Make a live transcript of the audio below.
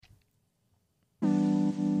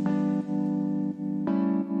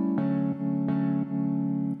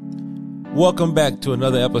Welcome back to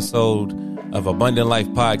another episode of Abundant Life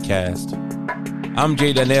Podcast. I'm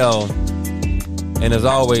Jay Danielle, and as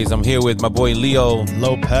always, I'm here with my boy Leo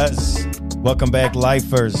Lopez. Welcome back,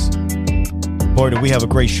 lifers. Boy, do we have a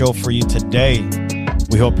great show for you today.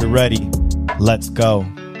 We hope you're ready. Let's go.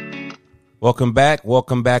 Welcome back,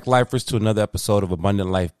 lifers, to another episode of Abundant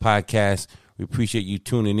Life Podcast. We appreciate you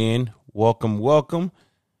tuning in. Welcome.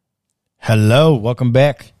 Hello, welcome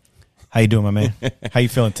back. How you doing, my man? How you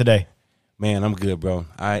feeling today? Man, I'm good, bro.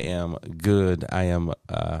 I am good. I am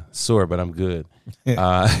sore, but I'm good.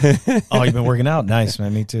 Oh, you've been working out? Nice,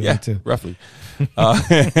 man. Me too. Yeah, me too. Roughly.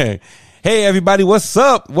 Hey, everybody. What's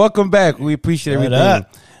up? Welcome back. We appreciate everything.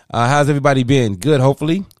 How's everybody been? Good,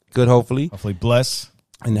 hopefully. Hopefully blessed.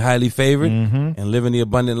 And highly favored and living the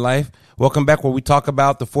abundant life. Welcome back, where we talk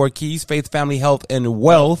about the 4 keys: faith, family, health, and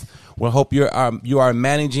wealth. We hope you are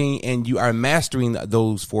managing and you are mastering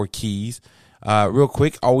those 4 keys. Real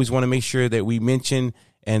quick, always want to make sure that we mention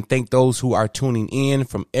and thank those who are tuning in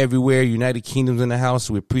from everywhere. United Kingdom's in the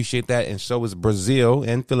house. We appreciate that. And so is Brazil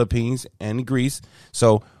and Philippines and Greece.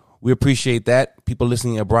 So we appreciate that. People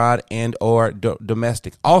listening abroad and or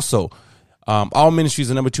domestic. Also, all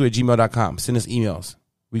ministries are number2@gmail.com. Send us emails,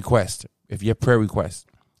 requests. If you have prayer requests,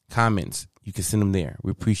 comments, you can send them there.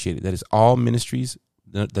 We appreciate it. That is all ministries,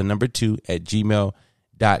 the number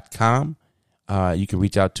 2@gmail.com. You can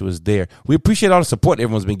reach out to us there. We appreciate all the support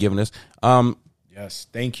everyone's been giving us. Yes,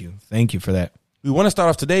 thank you. Thank you for that. We want to start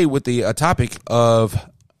off today with the topic of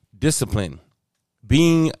discipline,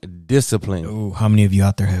 being disciplined. Ooh, how many of you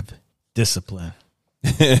out there have discipline?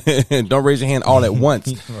 Don't raise your hand all at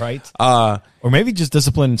once. Right. Or maybe just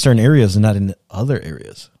discipline in certain areas and not in other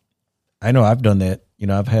areas. I know I've done that. You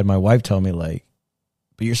know, I've had my wife tell me, like,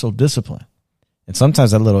 but you're so disciplined. And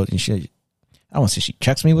sometimes that little, I don't want to say she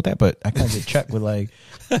checks me with that, but I kind of get checked with like,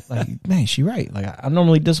 man, she right. Like, I'm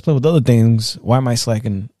normally disciplined with other things. Why am I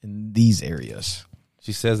slacking in these areas?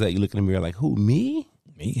 She says that, you look in the mirror like, who, me?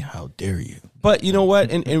 Me? How dare you? But you know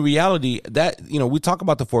what? In reality, that, we talk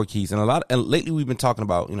about the 4 keys, and lately we've been talking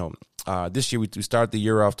about, this year we started the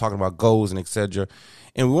year off talking about goals and etc.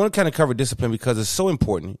 And we want to kind of cover discipline because it's so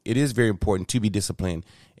important. It is very important to be disciplined.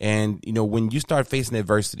 And, when you start facing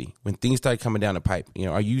adversity, when things start coming down the pipe,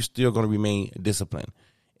 are you still going to remain disciplined?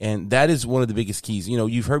 And that is one of the biggest keys.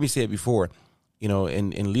 You've heard me say it before,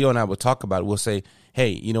 and Leo and I will talk about it. We'll say, hey,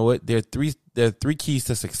 you know what? There are three keys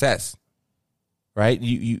to success, right?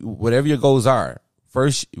 You whatever your goals are,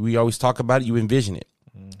 first, we always talk about it. You envision it.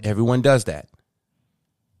 Mm-hmm. Everyone does that.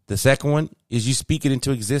 The second one is you speak it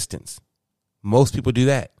into existence. Most people do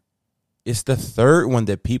that. It's the third one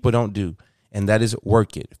that people don't do, and that is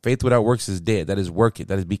work it. Faith without works is dead. That is work it.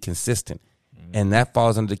 That is be consistent. Mm-hmm. And that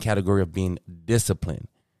falls under the category of being disciplined.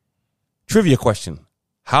 Trivia question.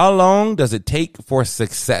 How long does it take for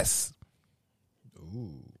success?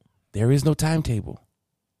 Ooh. There is no timetable.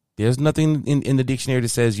 There's nothing in the dictionary that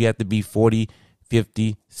says you have to be 40,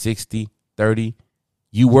 50, 60, 30.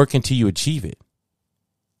 You work until you achieve it.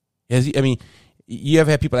 You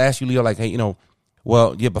ever had people ask you, Leo, like, hey,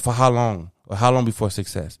 well, yeah, but for how long? Or how long before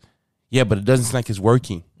success? Yeah, but it doesn't seem like it's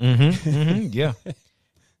working. Mm-hmm, mm-hmm, yeah.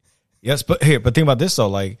 Yes, but think about this, though.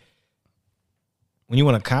 Like, when you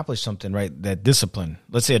want to accomplish something, right, that discipline,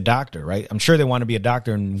 let's say a doctor, right? I'm sure they want to be a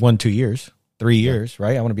doctor in 1, 2 years, 3 years,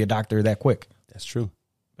 right? I want to be a doctor that quick. That's true.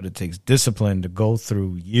 But it takes discipline to go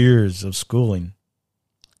through years of schooling.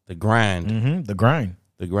 The grind. Mm-hmm, the grind.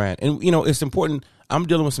 And, it's important. I'm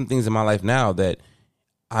dealing with some things in my life now that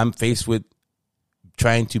I'm faced with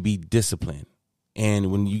trying to be disciplined.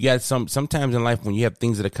 And when you got sometimes in life, when you have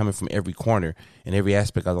things that are coming from every corner and every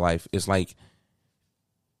aspect of life, it's like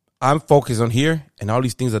I'm focused on here and all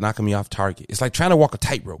these things are knocking me off target. It's like trying to walk a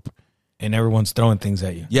tightrope. And everyone's throwing things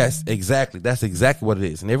at you. Yes, exactly. That's exactly what it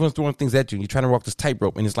is. And everyone's throwing things at you and you're trying to walk this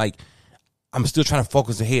tightrope. And it's like I'm still trying to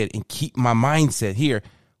focus ahead and keep my mindset here.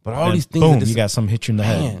 But all these things, boom, you got something hit you in the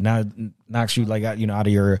head. Now it knocks you out of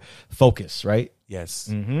your focus, right?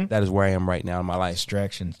 Yes, That is where I am right now in my life.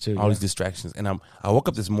 Distractions too. All these distractions, and I woke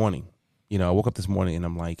up this morning. And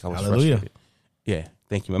I'm like, I was frustrated. Yeah,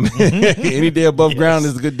 thank you, my man. Any day above ground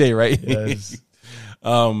is a good day, right? Yes.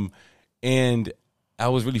 And I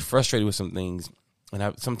was really frustrated with some things,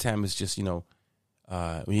 and sometimes it's just when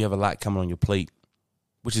you have a lot coming on your plate,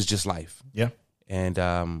 which is just life. Yeah, and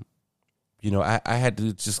I had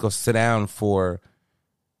to just go sit down for,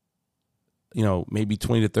 maybe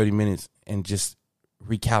 20 to 30 minutes and just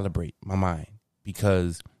recalibrate my mind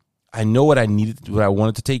because I know what I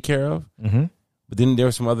wanted to take care of. Mm-hmm. But then there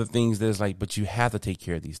are some other things that's like, but you have to take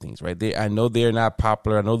care of these things, right? I know they're not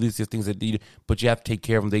popular. I know these are things that but you have to take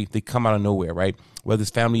care of them. They come out of nowhere, right? Whether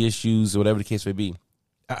it's family issues or whatever the case may be.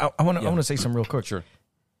 I want to say something real quick. Sure.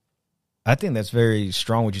 I think that's very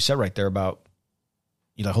strong what you said right there about,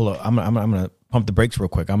 you know, hold up, I'm going to pump the brakes real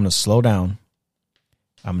quick. I'm going to slow down.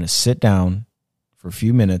 I'm going to sit down for a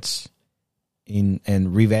few minutes and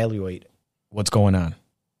reevaluate what's going on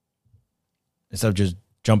instead of just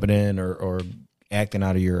jumping in or acting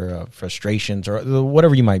out of your frustrations or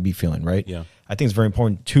whatever you might be feeling, right? Yeah. I think it's very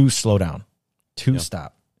important to slow down, to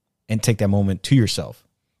stop, and take that moment to yourself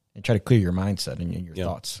and try to clear your mindset and your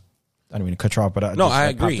thoughts. I don't mean to cut you off, but I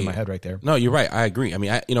agree. Popped in my head right there. No, you're right. I agree. I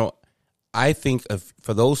mean, I think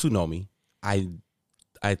for those who know me, I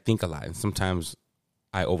think a lot, and sometimes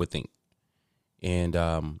I overthink, and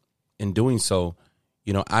in doing so,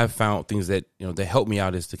 you know, I've found things that, you know, that help me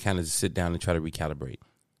out is to kind of sit down and try to recalibrate.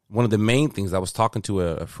 One of the main things, I was talking to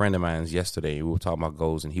a friend of mine yesterday. We were talking about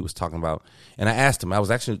goals, and he was talking about, and I asked him, I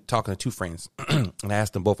was actually talking to two friends, and I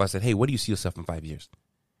asked them both, I said, hey, what do you see yourself in 5 years?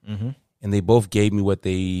 Mm-hmm. And they both gave me what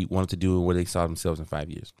they wanted to do and where they saw themselves in 5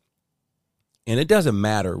 years. And it doesn't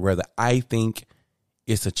matter whether I think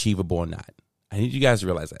it's achievable or not. I need you guys to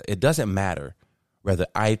realize that. It doesn't matter whether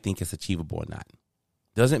I think it's achievable or not.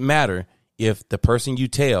 It doesn't matter if the person you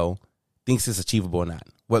tell thinks it's achievable or not.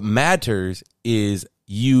 What matters is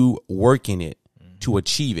you working it to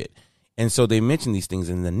achieve it. And so they mentioned these things.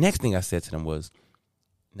 And the next thing I said to them was,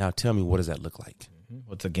 now tell me, what does that look like?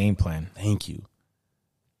 What's a game plan? Thank you.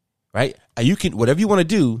 Right? You can, whatever you want to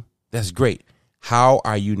do, that's great. How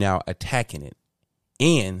are you now attacking it?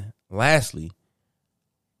 And lastly,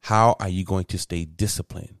 how are you going to stay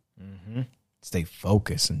disciplined? Mm-hmm. Stay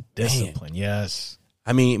focused and disciplined. Yes.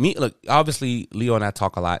 I mean, look, obviously, Leo and I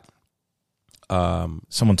talk a lot.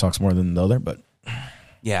 Someone talks more than the other, but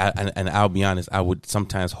yeah, and I'll be honest, I would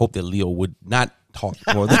sometimes hope that Leo would not talk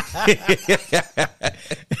more than.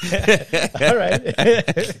 All right.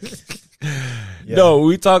 Yeah. No,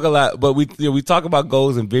 we talk a lot, but we talk about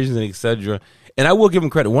goals and visions and etc. And I will give him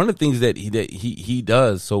credit. One of the things that he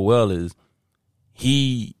does so well is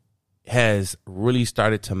he has really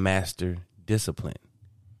started to master discipline.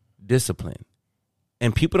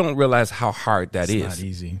 And people don't realize how hard that is. It's not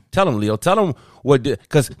easy. Tell them, Leo. Tell them what,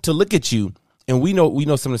 because to look at you, and we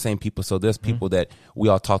know some of the same people. So there's people that we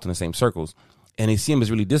all talk in the same circles, and they see him as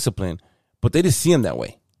really disciplined, but they just see him that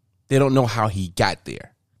way. They don't know how he got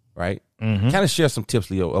there, right? Mm-hmm. Kind of share some tips,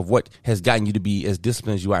 Leo, of what has gotten you to be as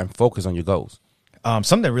disciplined as you are and focus on your goals.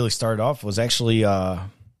 Something that really started off was actually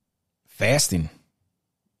fasting,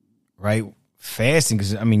 right? Fasting,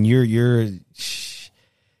 because I mean, you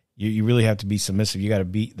really have to be submissive. You got to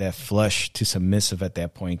beat that flesh to submissive at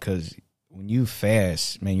that point, because when you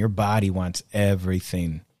fast, man, your body wants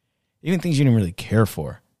everything, even things you didn't really care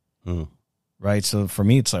for, right? So for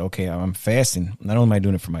me, it's like, okay, I'm fasting. Not only am I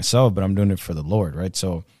doing it for myself, but I'm doing it for the Lord, right?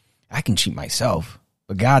 So I can cheat myself,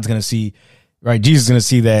 but God's gonna see, right? Jesus is gonna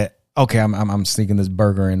see that. Okay, I'm sneaking this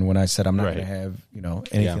burger in when I said I'm not gonna have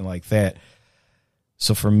anything like that.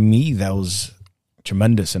 So for me, that was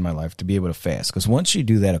tremendous in my life to be able to fast, because once you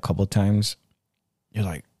do that a couple of times, you're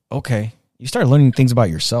like, okay, you start learning things about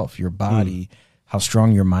yourself, your body, how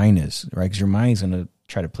strong your mind is, right? Because your mind's gonna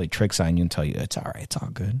try to play tricks on you and tell you it's all right, it's all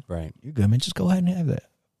good, right? You're good, man. Just go ahead and have that.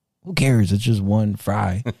 Who cares? It's just one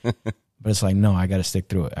fry. But it's like, no, I got to stick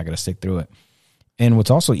through it. And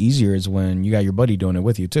what's also easier is when you got your buddy doing it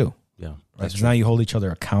with you too. Yeah, right. So now you hold each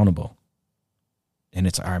other accountable, and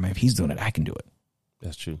it's all right, man. If he's doing it, I can do it.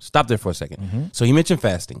 That's true. Stop there for a second. Mm-hmm. So you mentioned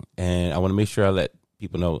fasting, and I want to make sure I let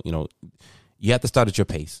people know, you have to start at your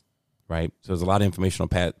pace, right? So there's a lot of information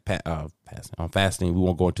on fasting. We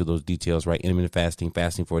won't go into those details, right? Intermittent fasting,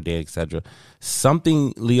 fasting for a day, etc.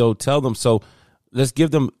 Something, Leo, tell them. So let's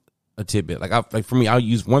give them a tidbit. Like for me, I'll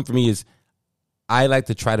use one. For me is I like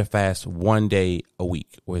to try to fast 1 day a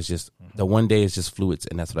week, where it's just the 1 day is just fluids,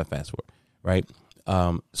 and that's what I fast for, right?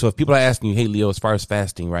 So if people are asking you, hey, Leo, as far as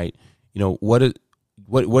fasting, right? What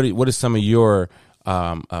is some of your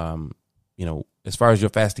as far as your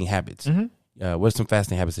fasting habits? Mm-hmm. What are some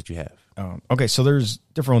fasting habits that you have? Okay, so there's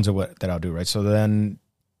different ones that I'll do, right? So then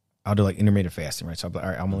I'll do like intermittent fasting, right? So I'll be, all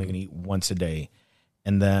right, I'm only going to eat once a day,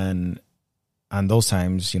 and then on those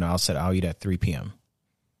times, I'll eat at 3 p.m.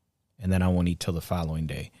 and then I won't eat till the following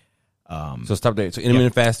day. So stop there. So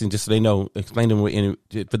intermittent fasting, just so they know, explain to them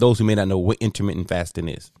for those who may not know what intermittent fasting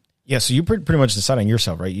is. Yeah, so you pretty much decide on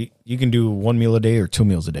yourself, right? You can do 1 meal a day or 2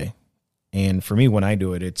 meals a day. And for me, when I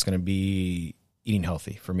do it, it's going to be eating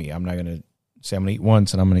healthy for me. I'm not going to say I'm going to eat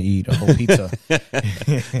once and I'm going to eat a whole pizza.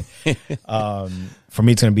 For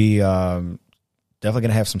me, it's going to be definitely going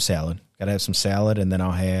to have some salad. Got to have some salad, and then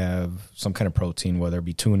I'll have some kind of protein, whether it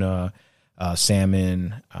be tuna,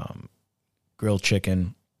 salmon, grilled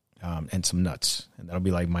chicken, and some nuts. And that'll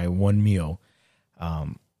be like my one meal.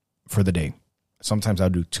 for the day. Sometimes I'll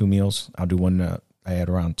do 2 meals. I'll do one at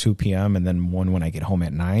around 2 p.m. and then one when I get home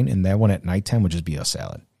at 9. And that one at nighttime would just be a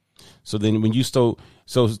salad. So then when you so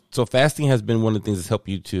fasting has been one of the things that's helped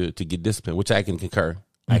you to get disciplined, which I can concur.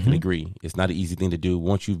 I can agree. It's not an easy thing to do.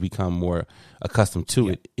 Once you become more accustomed to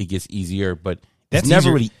it, it gets easier. But it's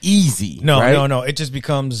never really easy. No, right? no. It just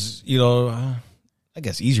becomes, I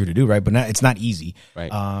guess easier to do, right? But it's not easy.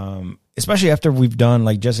 Right. Especially after we've done,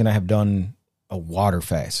 like Jesse and I have done a water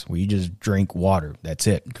fast where you just drink water. That's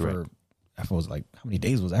it. Correct. I was like, how many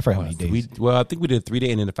days was that? I forgot how many days. I think we did a 3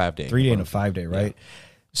 day and then a 5 day. 3 day and a 5 day, right? Yeah.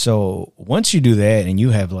 So once you do that and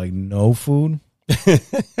you have like no food,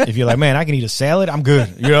 if you're like, man, I can eat a salad, I'm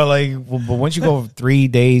good. But once you go 3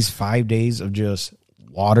 days, 5 days of just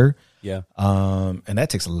water, and that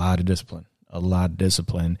takes a lot of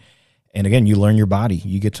discipline. And again, you learn your body.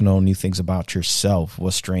 You get to know new things about yourself,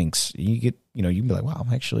 what strengths. You get, you can be like, wow,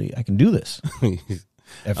 I can do this.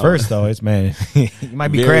 At first, though, it's, man, you might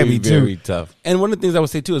be crabby, too. Very tough. And one of the things I would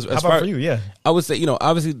say, too, is how about for you? Yeah. I would say,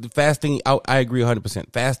 obviously, the fasting, I agree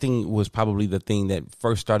 100%. Fasting was probably the thing that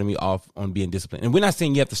first started me off on being disciplined. And we're not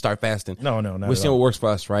saying you have to start fasting. No, not we're saying what works for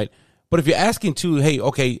us, right? But if you're asking, too, hey,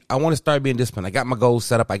 okay, I want to start being disciplined. I got my goals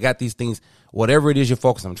set up. I got these things. Whatever it is you're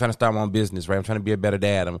focused on. I'm trying to start my own business, right? I'm trying to be a better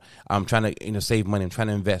dad. I'm trying to, save money. I'm trying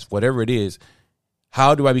to invest. Whatever it is,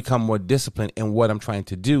 how do I become more disciplined in what I'm trying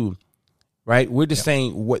to do? Right? We're just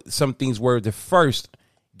saying what some things were the first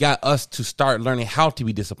got us to start learning how to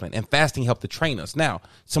be disciplined, and fasting helped to train us. Now,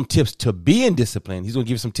 some tips to being disciplined. He's going to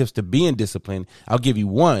give you some tips to being disciplined. I'll give you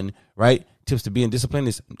one, right? Tips to being disciplined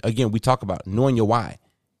is, again, we talk about knowing your why.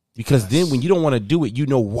 Because then when you don't want to do it, you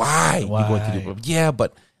know why you're going to do it. Yeah,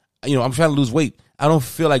 but, I'm trying to lose weight. I don't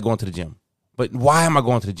feel like going to the gym. But why am I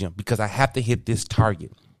going to the gym? Because I have to hit this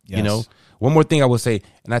target. Yes. One more thing I will say,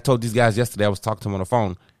 and I told these guys yesterday, I was talking to them on the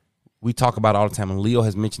phone. We talk about it all the time, and Leo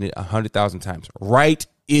has mentioned it 100,000 times. Write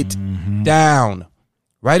it down.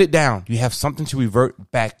 Write it down. You have something to revert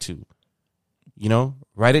back to.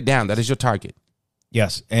 Write it down. That is your target.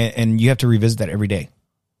 Yes, and you have to revisit that every day.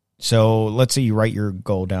 So let's say you write your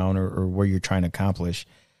goal down or where you're trying to accomplish.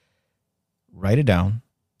 Write it down.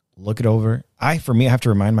 Look it over. For me, I have to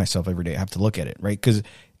remind myself every day. I have to look at it, right? Because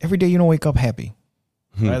every day you don't wake up happy.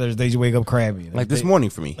 Right? There's days you wake up crabby. Like this morning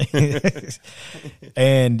for me.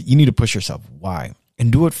 And you need to push yourself. Why?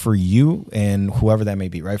 And do it for you and whoever that may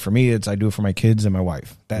be, right? For me, I do it for my kids and my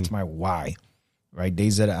wife. That's my why, right?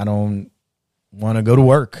 Days that I don't want to go to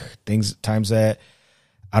work. Times that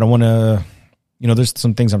I don't want to, there's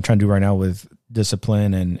some things I'm trying to do right now with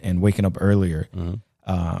discipline and waking up earlier. And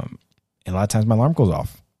a lot of times my alarm goes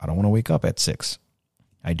off. I don't want to wake up at 6.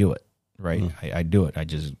 I do it, right? I do it. I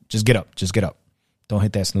just get up. Just get up. Don't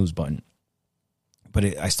hit that snooze button.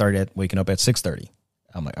 But I started waking up at 6:30.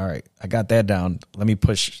 I'm like, all right, I got that down. Let me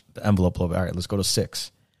push the envelope a little bit. All right, let's go to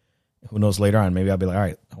 6. Who knows later on? Maybe I'll be like, all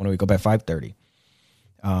right, I want to wake up at 5:30.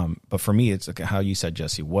 But for me, it's like how you said,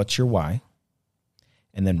 Jesse, what's your why?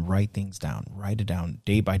 And then write things down. Write it down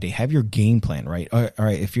day by day. Have your game plan, right? All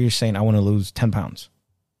right, if you're saying I want to lose 10 pounds.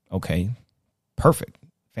 Okay, perfect.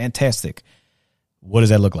 Fantastic. What does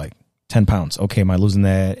that look like? 10 pounds. Okay, am I losing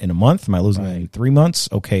that in a month? Am I losing that in 3 months?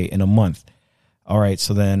 Okay, in a month. All right,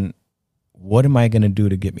 so then what am I going to do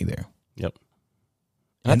to get me there? Yep.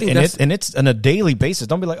 And it's on a daily basis.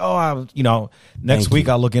 Don't be like, next week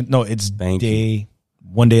I'll look in. No, it's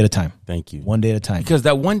one day at a time. Thank you. One day at a time. Because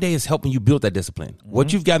that one day is helping you build that discipline.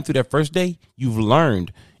 What you've gotten through that first day, you've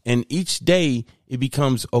learned. And each day it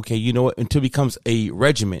becomes, okay, until it becomes a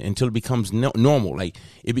regimen, until it becomes normal. Like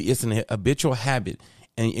it's an habitual habit.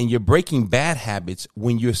 And you're breaking bad habits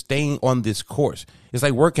when you're staying on this course. It's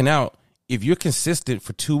like working out. If you're consistent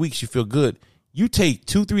for 2 weeks, you feel good. You take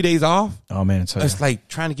 2-3 days off. Oh man, it's like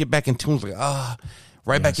trying to get back in tune.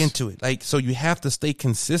 Like back into it. Like, so you have to stay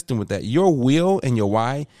consistent with that. Your will and your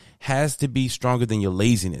why has to be stronger than your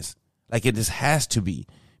laziness. Like it just has to be,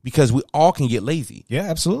 because we all can get lazy. Yeah,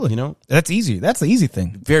 absolutely. That's easy. That's the easy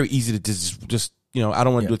thing. Very easy to just I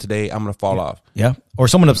don't want to do it today. I'm going to fall off. Yeah. Or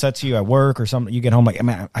someone upsets you at work or something. You get home like,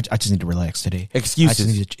 man, I just need to relax today.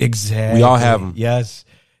 Excuses. Exactly. We all have them.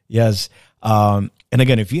 Yes. And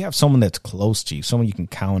again, if you have someone that's close to you, someone you can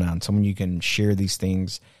count on, someone you can share these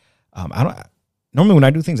things. Normally when I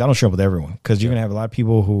do things, I don't share with everyone, because you're going to have a lot of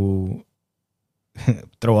people who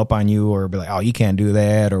throw up on you or be like, oh, you can't do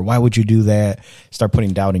that, or why would you do that? Start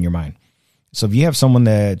putting doubt in your mind. So if you have someone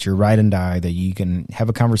that you're ride and die, that you can have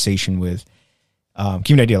a conversation with, give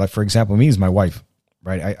you an idea. Like, for example, me is my wife,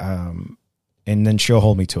 right? And then she'll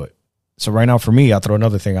hold me to it. So right now for me, I'll throw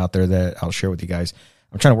another thing out there that I'll share with you guys.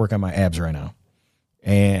 I'm trying to work on my abs right now.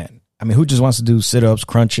 And I mean, who just wants to do sit-ups,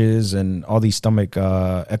 crunches, and all these stomach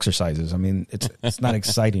exercises? I mean, it's not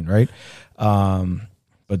exciting, right?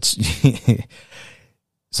 But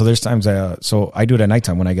so there's times so I do it at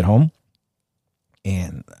nighttime when I get home,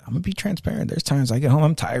 and I'm gonna be transparent. There's times I get home,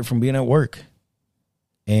 I'm tired from being at work,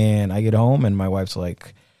 and I get home, and my wife's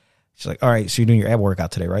like, she's like, all right, so you're doing your ab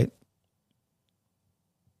workout today, right?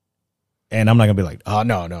 And I'm not gonna be like, oh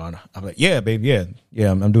no. I'm like, yeah, babe, yeah,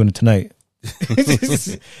 I'm doing it tonight.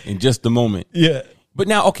 In just a moment. Yeah. But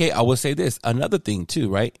now, okay, I will say this. Another thing too,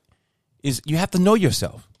 right, is you have to know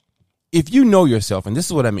yourself. If you know yourself, and this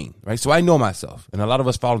is what I mean, right? So I know myself, and a lot of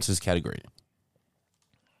us fall into this category.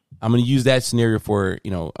 I'm going to use that scenario for,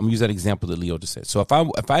 I'm going to use that example that Leo just said. So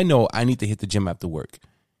if I know I need to hit the gym after work,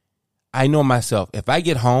 I know myself. If I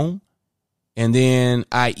get home and then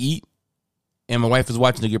I eat and my wife is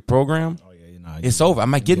watching a good program, it's over.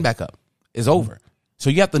 I'm not getting back up. It's over. So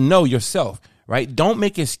you have to know yourself, right? Don't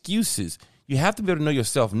make excuses. You have to be able to know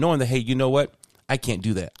yourself, knowing that, hey, you know what? I can't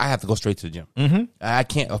do that. I have to go straight to the gym. Mm-hmm. I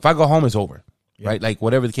can't. If I go home, it's over, right? Like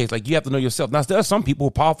whatever the case, like you have to know yourself. Now, there are some people who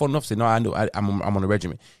are powerful enough to say, no, I know I'm on a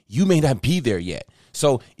regimen. You may not be there yet.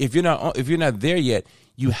 So if you're not there yet,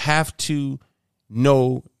 you have to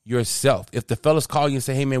know yourself. If the fellas call you and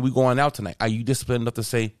say, hey, man, we going out tonight, are you disciplined enough to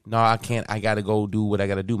say, no, I can't. I got to go do what I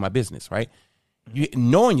got to do, my business, right? You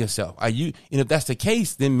knowing yourself, and if that's the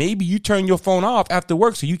case, then maybe you turn your phone off after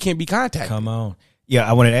work so you can't be contacted. Come on. Yeah,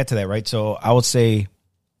 I want to add to that, right? So I would say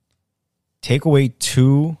take away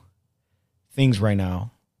 2 things right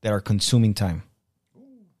now that are consuming time.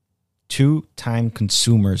 2 time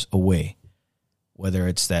consumers away, whether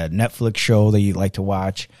it's that Netflix show that you like to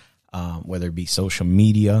watch, whether it be social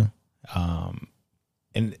media.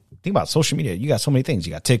 And think about social media. You got so many things.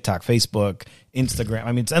 You got TikTok, Facebook, Instagram.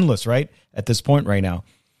 I mean, it's endless, right? At this point right now.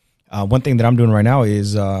 One thing that I'm doing right now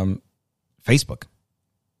is Facebook.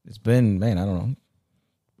 It's been, I don't know,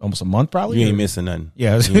 almost a month probably. You ain't missing nothing.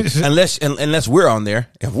 Yeah. unless we're on there.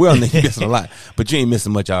 If we're on there, you're missing a lot. But you ain't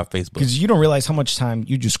missing much off Facebook. Because you don't realize how much time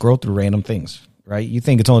you just scroll through random things, right? You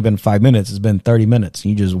think it's only been 5 minutes. It's been 30 minutes.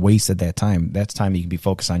 You just wasted that time. That's time you can be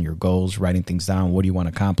focused on your goals, writing things down. What do you want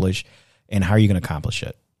to accomplish? And how are you going to accomplish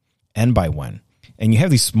it? And by when? And you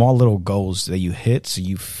have these small little goals that you hit so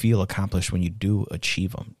you feel accomplished when you do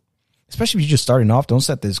achieve them. Especially if you're just starting off, don't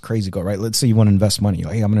set this crazy goal, right? Let's say you want to invest money. You're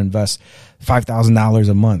like, hey, I'm going to invest $5,000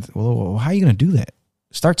 a month. Well, how are you going to do that?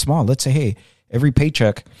 Start small. Let's say, hey, every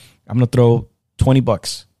paycheck, I'm going to throw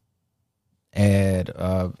 $20 at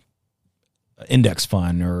an index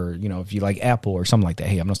fund, or, if you like Apple or something like that.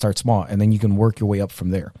 Hey, I'm going to start small. And then you can work your way up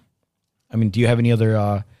from there. I mean, do you have any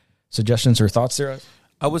other suggestions or thoughts there?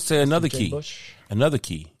 I would say another key, and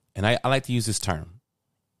I like to use this term.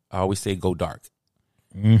 I always say go dark.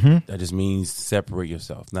 Mm-hmm. That just means separate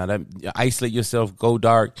yourself. Now that isolate yourself, go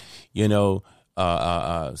dark, whatever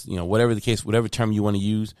the case, whatever term you want to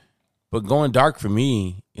use. But going dark for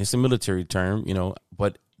me, it's a military term,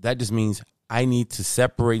 but that just means I need to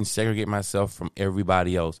separate and segregate myself from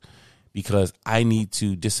everybody else because I need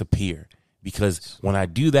to disappear. Because when I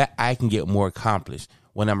do that, I can get more accomplished.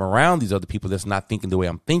 When I'm around these other people that's not thinking the way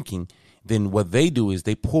I'm thinking, then what they do is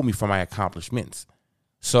they pull me from my accomplishments.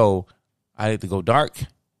 So I like to go dark,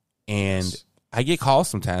 and I get calls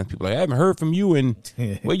sometimes. People are like, I haven't heard from you, and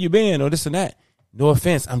where you been, or this and that. No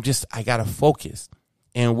offense. I got to focus.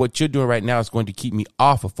 And what you're doing right now is going to keep me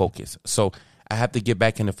off of focus. So I have to get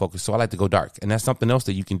back into focus. So I like to go dark. And that's something else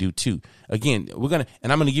that you can do too. Again, I'm going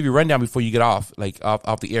to give you a rundown before you get off,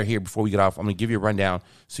 off the air here before we get off. I'm going to give you a rundown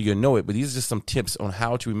so you'll know it. But these are just some tips on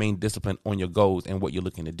how to remain disciplined on your goals and what you're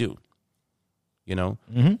looking to do.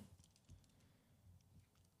 Mm-hmm.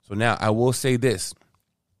 So now I will say this.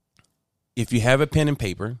 If you have a pen and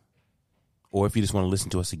paper, or if you just want to listen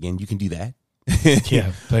to us again, you can do that.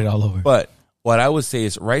 Yeah, play it all over. But what I would say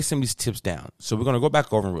is write some of these tips down. So we're going to go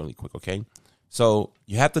back over them really quick, okay? So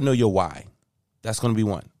you have to know your why. That's going to be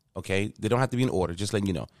one, okay? They don't have to be in order, just letting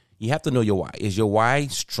you know. You have to know your why. Is your why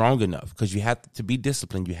strong enough? Because you have to be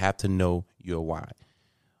disciplined, you have to know your why.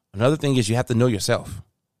 Another thing is you have to know yourself.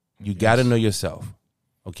 You got to know yourself,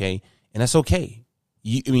 okay? And that's okay.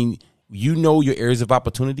 You know your areas of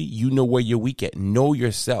opportunity. You know where you're weak at. Know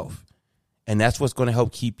yourself. And that's what's going to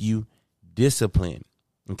help keep you disciplined,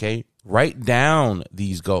 okay? Write down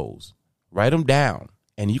these goals. Write them down.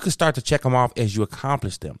 And you can start to check them off as you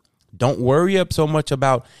accomplish them. Don't worry up so much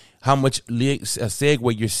about how much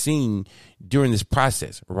segue you're seeing during this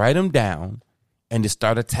process. Write them down and just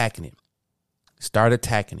start attacking it. Start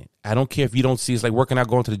attacking it. I don't care if you don't see. It's like working out,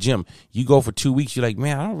 going to the gym. You go for 2 weeks. You're like,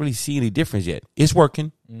 man, I don't really see any difference yet. It's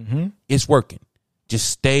working. Mm-hmm. It's working. Just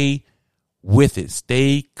stay with it.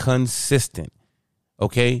 Stay consistent.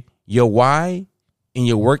 Okay? Your why and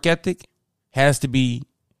your work ethic has to be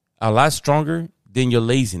a lot stronger than your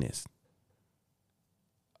laziness.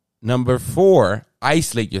 Number 4,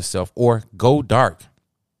 isolate yourself or go dark.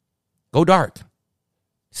 Go dark.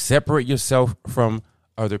 Separate yourself from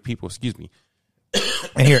other people. Excuse me.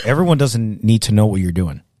 And here, everyone doesn't need to know what you're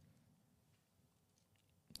doing.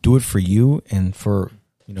 Do it for you and for,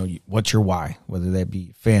 what's your why, whether that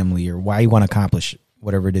be family or why you want to accomplish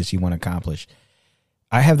whatever it is you want to accomplish.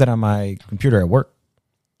 I have that on my computer at work.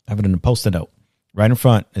 I have it in a Post-it note. Right in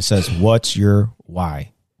front, it says, what's your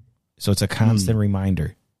why? So it's a constant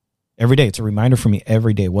reminder. Every day, it's a reminder for me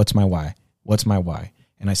every day. What's my why? What's my why?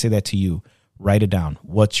 And I say that to you. Write it down.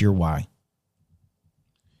 What's your why?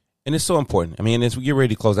 And it's so important. I mean, as we get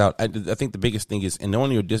ready to close out, I think the biggest thing is, and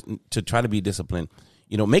knowing to try to be disciplined,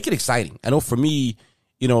 make it exciting. I know for me,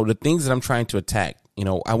 the things that I'm trying to attack,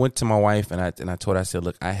 I went to my wife and I told her, I said,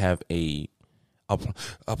 look, I have a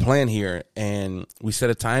plan here, and we set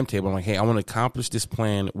a timetable. I'm like, hey, I want to accomplish this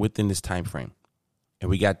plan within this time frame. And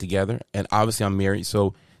we got together, and obviously I'm married.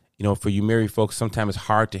 So, for you married folks, sometimes it's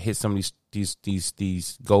hard to hit some of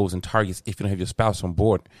these goals and targets if you don't have your spouse on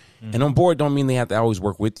board. Mm-hmm. And on board don't mean they have to always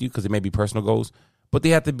work with you, because it may be personal goals, but they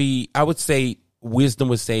have to be, I would say, wisdom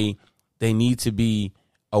would say they need to be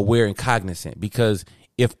aware and cognizant. Because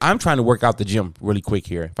if I'm trying to work out the gym really quick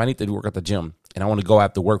here, if I need to work out the gym and I want to go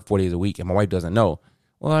after work 4 days a week and my wife doesn't know,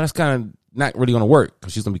 well, that's kind of not really going to work,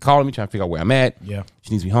 because she's going to be calling me, trying to figure out where I'm at. Yeah.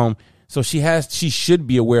 She needs to be home. So she should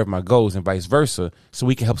be aware of my goals and vice versa, so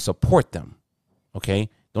we can help support them. Okay.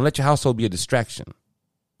 Don't let your household be a distraction.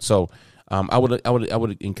 So I would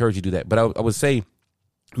encourage you to do that. But I would say,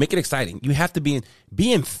 make it exciting. You have to be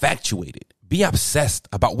infatuated, be obsessed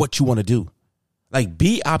about what you want to do. Like,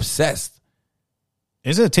 be obsessed.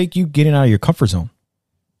 It's going to take you getting out of your comfort zone.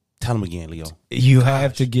 Tell them again, Leo. You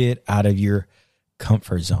have to get out of your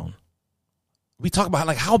comfort zone. We talk about,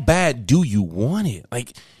 like, how bad do you want it?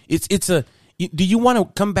 Like, do you want to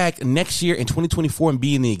come back next year in 2024 and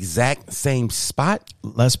be in the exact same spot?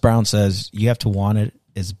 Les Brown says you have to want it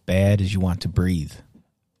as bad as you want to breathe.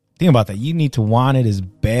 Think about that. You need to want it as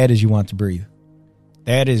bad as you want to breathe.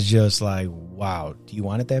 That is just like, wow. Do you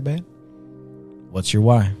want it that bad? What's your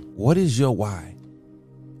why? What is your why?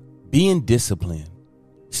 Being disciplined.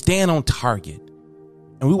 Stand on target.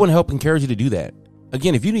 And we want to help encourage you to do that.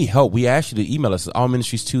 Again, if you need help, we ask you to email us at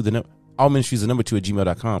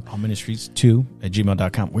allministries2@gmail.com.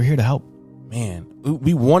 allministries2@gmail.com. We're here to help. Man,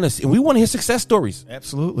 we want to hear success stories.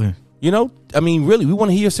 Absolutely. Really, we want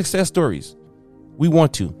to hear your success stories. We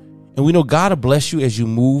want to. And we know God will bless you as you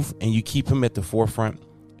move and you keep him at the forefront.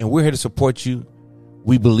 And we're here to support you.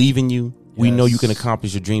 We believe in you. Yes. We know you can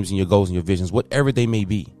accomplish your dreams and your goals and your visions, whatever they may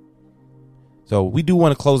be. So we do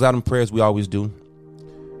want to close out in prayer, as we always do.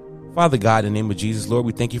 Father God, in the name of Jesus, Lord,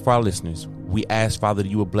 we thank you for our listeners. We ask, Father, that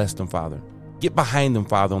you will bless them, Father. Get behind them,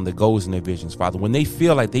 Father, on their goals and their visions, Father. When they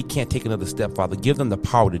feel like they can't take another step, Father, give them the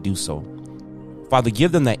power to do so. Father,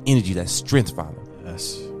 give them that energy, that strength, Father.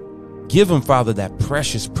 Yes. Give them, Father, that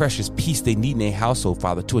precious, precious peace they need in their household,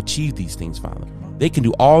 Father, to achieve these things, Father. They can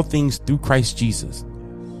do all things through Christ Jesus.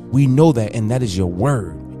 We know that, and that is your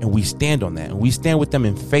word, and we stand on that, and we stand with them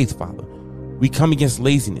in faith, Father. We come against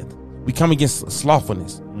laziness. We come against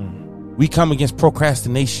slothfulness. We come against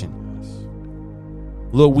procrastination.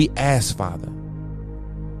 Lord, we ask, Father,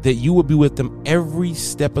 that you will be with them every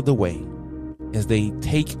step of the way as they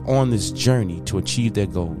take on this journey to achieve their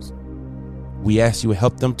goals. We ask you to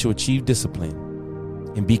help them to achieve discipline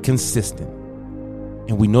and be consistent.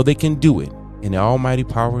 And we know they can do it in the almighty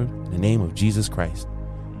power in the name of Jesus Christ.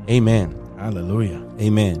 Amen. Hallelujah.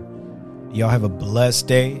 Amen. Y'all have a blessed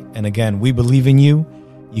day. And again, we believe in you.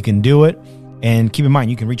 You can do it. And keep in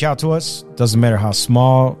mind, you can reach out to us. Doesn't matter how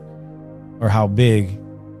small or how big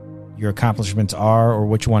your accomplishments are or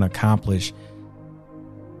what you want to accomplish.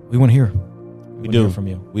 We want to hear. We do. Hear from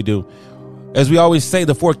you. We do. As we always say,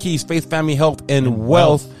 the 4 keys: faith, family, health, and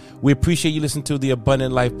wealth. We appreciate you listening to the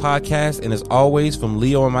Abundant Life podcast. And as always, from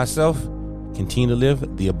Leo and myself, continue to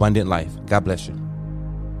live the abundant life. God bless you.